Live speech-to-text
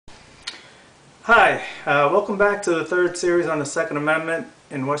Hi, welcome back to the third series on the Second Amendment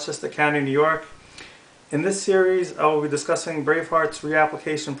in Westchester County, New York. In this series, I will be discussing Braveheart's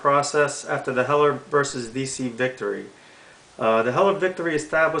reapplication process after the Heller versus DC victory. The Heller victory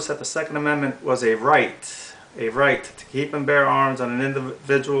established that the Second Amendment was a right to keep and bear arms on an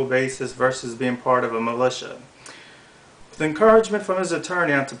individual basis versus being part of a militia. With encouragement from his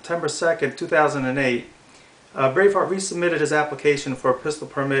attorney on September 2nd, 2008, Braveheart resubmitted his application for a pistol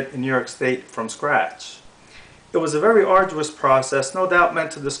permit in New York State from scratch. It was a very arduous process, no doubt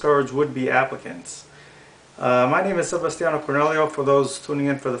meant to discourage would-be applicants. My name is Sebastiano Cornelio for those tuning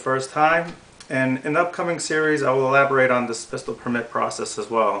in for the first time, and in the upcoming series I will elaborate on this pistol permit process as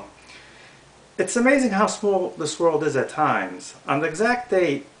well. It's amazing how small this world is at times. On the exact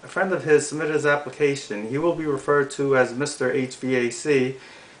date a friend of his submitted his application, he will be referred to as Mr. HVAC,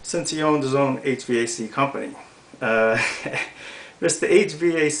 since he owned his own HVAC company. Mr.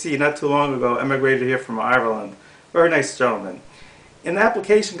 HVAC not too long ago emigrated here from Ireland. Very nice gentleman. In the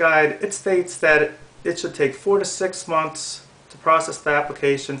application guide, it states that it should take 4 to 6 months to process the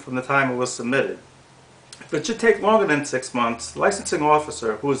application from the time it was submitted. If it should take longer than 6 months, the licensing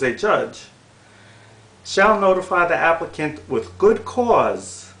officer, who is a judge, shall notify the applicant with good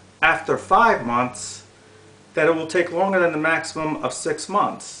cause after 5 months that it will take longer than the maximum of 6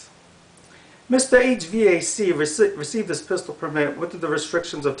 months. Mr. HVAC received this pistol permit with the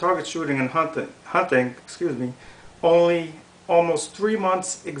restrictions of target shooting and hunting, only almost 3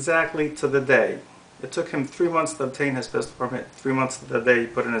 months exactly to the day. It took him 3 months to obtain his pistol permit, 3 months to the day he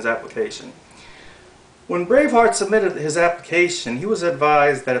put in his application. When Braveheart submitted his application, he was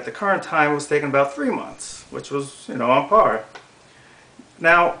advised that at the current time it was taking about 3 months, which was, on par.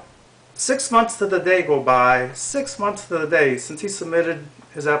 Now, 6 months to the day go by, 6 months to the day since he submitted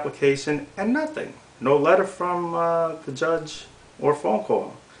his application, and nothing. No letter from the judge or phone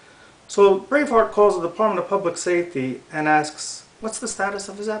call. So Braveheart calls the Department of Public Safety and asks, what's the status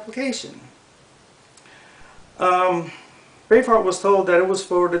of his application? Braveheart was told that it was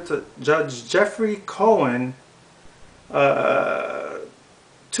forwarded to Judge Jeffrey A Cohen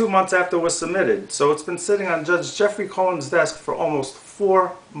 2 months after it was submitted. So it's been sitting on Judge Jeffrey Cohen's desk for almost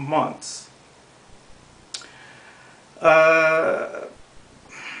 4 months.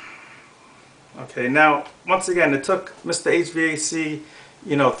 Okay, now, once again, it took Mr. HVAC,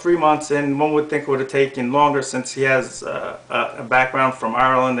 3 months, and one would think it would have taken longer since he has a background from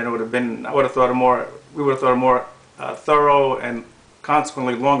Ireland, and it would have been, we would have thought a more thorough and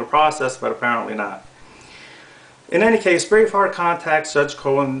consequently longer process, but apparently not. In any case, Braveheart contacts Judge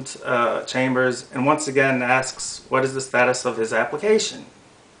Cohen's chambers and once again asks what is the status of his application.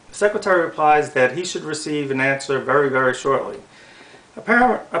 The secretary replies that he should receive an answer very, very shortly.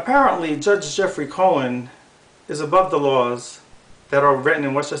 Apparently, Judge Jeffrey Cohen is above the laws that are written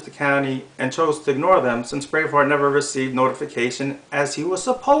in Westchester County and chose to ignore them since Braveheart never received notification as he was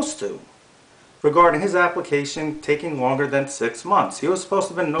supposed to regarding his application taking longer than 6 months. He was supposed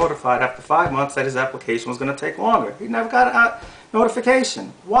to have been notified after 5 months that his application was going to take longer. He never got a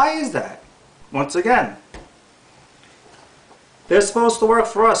notification. Why is that? Once again, they're supposed to work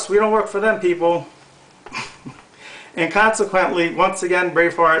for us. We don't work for them, people. And consequently, once again,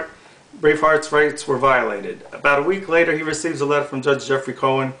 Braveheart's rights were violated. About a week later, he receives a letter from Judge Jeffrey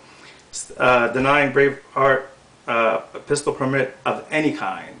Cohen denying Braveheart a pistol permit of any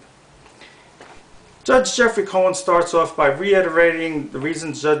kind. Judge Jeffrey Cohen starts off by reiterating the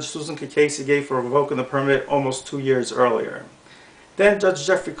reasons Judge Susan Casey gave for revoking the permit almost 2 years earlier. Then Judge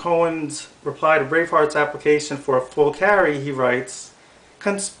Jeffrey Cohen's reply to Braveheart's application for a full carry, he writes,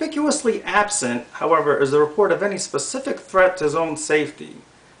 conspicuously absent, however, is the report of any specific threat to his own safety.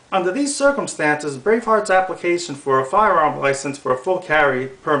 Under these circumstances, Braveheart's application for a firearm license for a full carry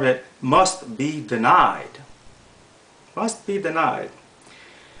permit must be denied. Must be denied.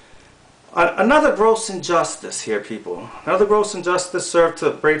 Another gross injustice here, people. Another gross injustice served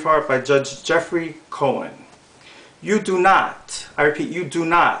to Braveheart by Judge Jeffrey Cohen. You do not, I repeat, you do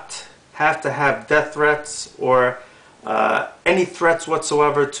not have to have death threats or any threats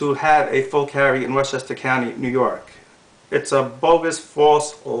whatsoever to have a full carry in Westchester County, New York. It's a bogus,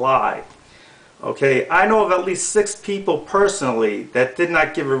 false lie. Okay, I know of at least 6 people personally that did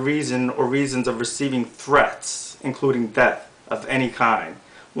not give a reason or reasons of receiving threats, including death of any kind.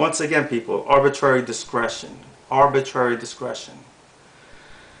 Once again, people, arbitrary discretion. Arbitrary discretion.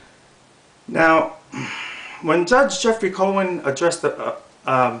 Now, when Judge Jeffrey Cohen addressed a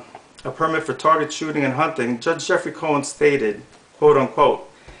permit for target shooting and hunting, Judge Jeffrey Cohen stated, quote unquote,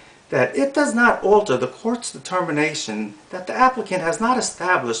 that it does not alter the court's determination that the applicant has not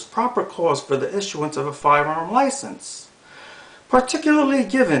established proper cause for the issuance of a firearm license. particularly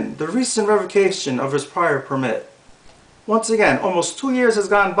given the recent revocation of his prior permit. Once again, almost 2 years has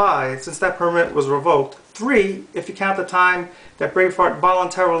gone by since that permit was revoked. 3, if you count the time that Braveheart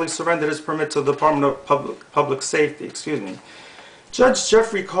voluntarily surrendered his permit to the Department of Public Safety. Judge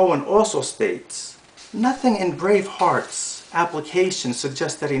Jeffrey Cohen also states, nothing in Braveheart's application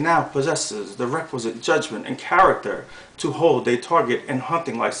suggests that he now possesses the requisite judgment and character to hold a target and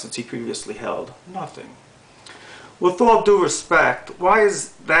hunting license he previously held. Nothing. With all due respect, why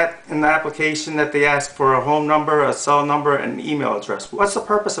is that in the application that they ask for a home number, a cell number, and an email address? What's the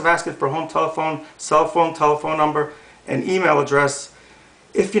purpose of asking for a home telephone, cell phone, telephone number, and email address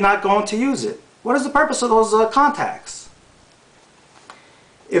if you're not going to use it? What is the purpose of those contacts?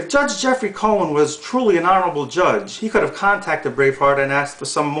 If Judge Jeffrey Cohen was truly an honorable judge, he could have contacted Braveheart and asked for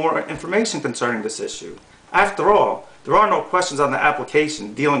some more information concerning this issue. After all, there are no questions on the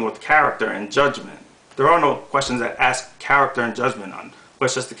application dealing with character and judgment. There are no questions that ask character and judgment on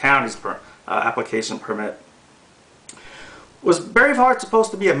Westchester County's application permit. Was Braveheart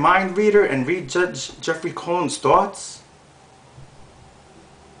supposed to be a mind reader and read Judge Jeffrey Cohen's thoughts?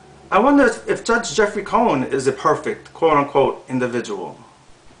 I wonder if Judge Jeffrey Cohen is a perfect, quote-unquote, individual.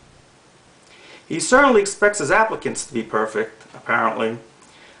 He certainly expects his applicants to be perfect, apparently.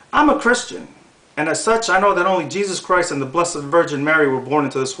 I'm a Christian, and as such I know that only Jesus Christ and the Blessed Virgin Mary were born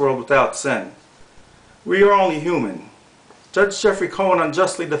into this world without sin. We are only human. Judge Jeffrey Cohen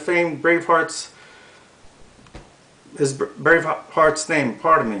unjustly defamed Braveheart's name,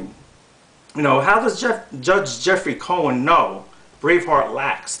 pardon me. You know, how does Judge Jeffrey Cohen know Braveheart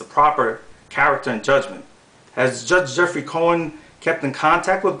lacks the proper character and judgment? Has Judge Jeffrey Cohen kept in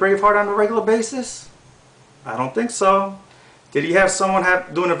contact with Braveheart on a regular basis? I don't think so. Did he have someone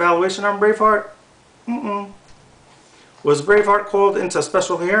do an evaluation on Braveheart? Was Braveheart called into a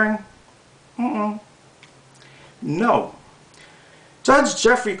special hearing? No. Judge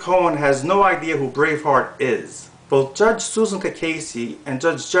Jeffrey Cohen has no idea who Braveheart is. Both Judge Susan Casey and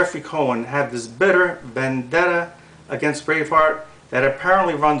Judge Jeffrey Cohen have this bitter vendetta against Braveheart that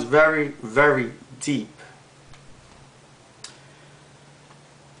apparently runs very, very deep.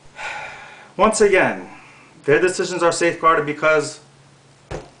 Once again, their decisions are safeguarded because,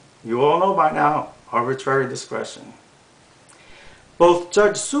 you all know by now, arbitrary discretion. Both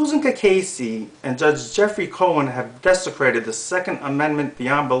Judge Susan Casey and Judge Jeffrey Cohen have desecrated the Second Amendment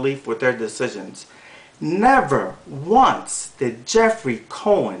beyond belief with their decisions. Never once did Jeffrey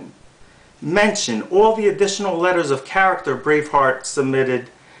Cohen mention all the additional letters of character Braveheart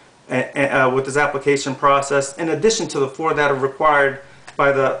submitted with his application process, in addition to the 4 that are required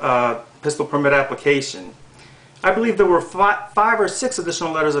by the pistol permit application. I believe there were 5 or 6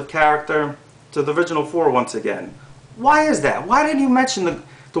 additional letters of character to the original 4 once again. Why is that? Why didn't you mention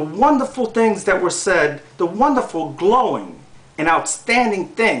the wonderful things that were said, the wonderful, glowing, and outstanding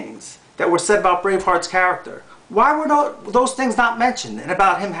things that were said about Braveheart's character? Why were those things not mentioned? And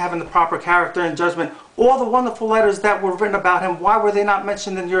about him having the proper character and judgment, all the wonderful letters that were written about him, why were they not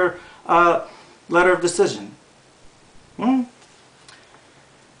mentioned in your letter of decision?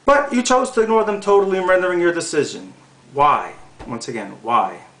 But you chose to ignore them totally in rendering your decision. Why? Once again,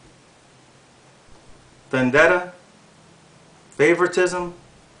 why? Vendetta? Favoritism?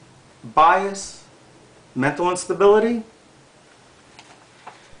 Bias? Mental instability?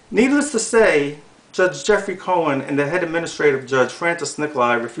 Needless to say, Judge Jeffrey Cohen and the head administrative judge, Francis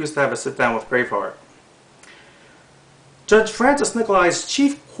Nicolai, refused to have a sit-down with Braveheart. Judge Francis Nicolai's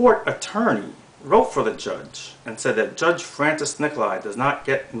chief court attorney wrote for the judge and said that Judge Francis Nicolai does not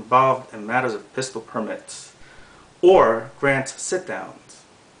get involved in matters of pistol permits or grant sit-downs.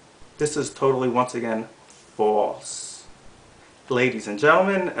 This is totally, once again, false. Ladies and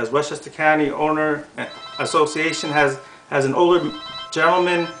gentlemen, as Westchester County Owner Association has an older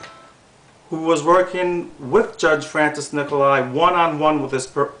gentleman who was working with Judge Francis Nicolai one-on-one with his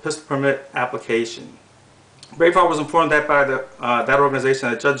pistol permit application. Braveheart was informed that by that organization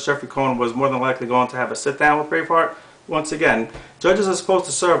that Judge Jeffrey Cohen was more than likely going to have a sit-down with Braveheart. Once again, judges are supposed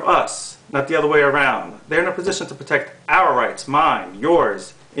to serve us, not the other way around. They're in a position to protect our rights, mine,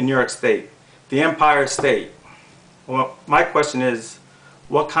 yours, in New York State, the Empire State. Well, my question is,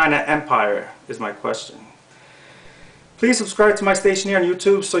 what kind of empire is my question? Please subscribe to my station here on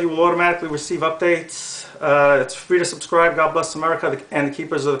YouTube so you will automatically receive updates. It's free to subscribe. God bless America and the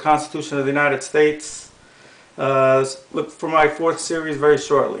keepers of the Constitution of the United States. Look for my 4th series very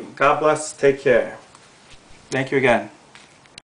shortly. God bless. Take care. Thank you again.